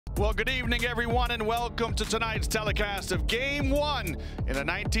Well, good evening, everyone, and welcome to tonight's telecast of Game 1 in the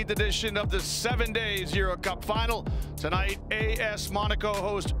 19th edition of the 7DAYS EuroCup final. Tonight, AS Monaco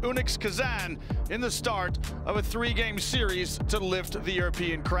host Unix Kazan in the start of a 3-game series to lift the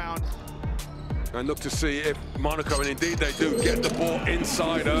European crown. And look to see if Monaco, and indeed they do, get the ball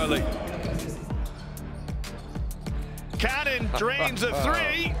inside early. Cannon drains a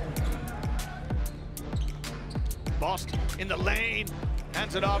 3. Boston in the lane.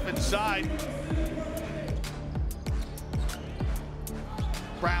 Hands it off inside.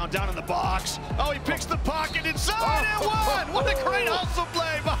 Brown down in the box. Oh, he picks the pocket inside and one! What a great hustle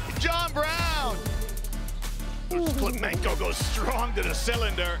play by John Brown. Klemenko goes strong to the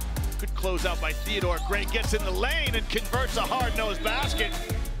cylinder. Good close out by Theodore. Gray gets in the lane and converts a hard-nosed basket.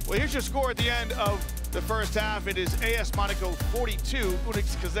 Well, here's your score at the end of the first half. It is AS Monaco 42,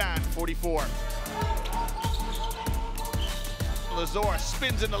 Unix Kazan 44. Lazor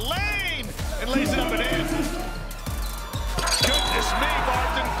spins in the lane and lays it up and in. Goodness me,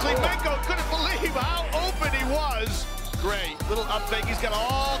 Martin. Klemenko couldn't believe how open he was. Gray, little up fake. He's got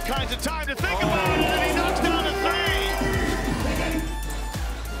all kinds of time to think about it, and he knocks down a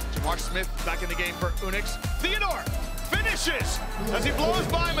 3. Jamar Smith back in the game for Unix. Theodore finishes as he blows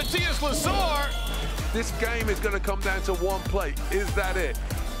by Matthias Lazor. This game is going to come down to one play. Is that it?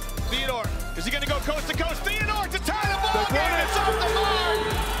 Theodore, is he going to go coast to coast? Theodore to tie the ball game. It's off the mark.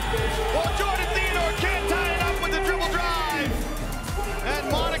 Well, Jordan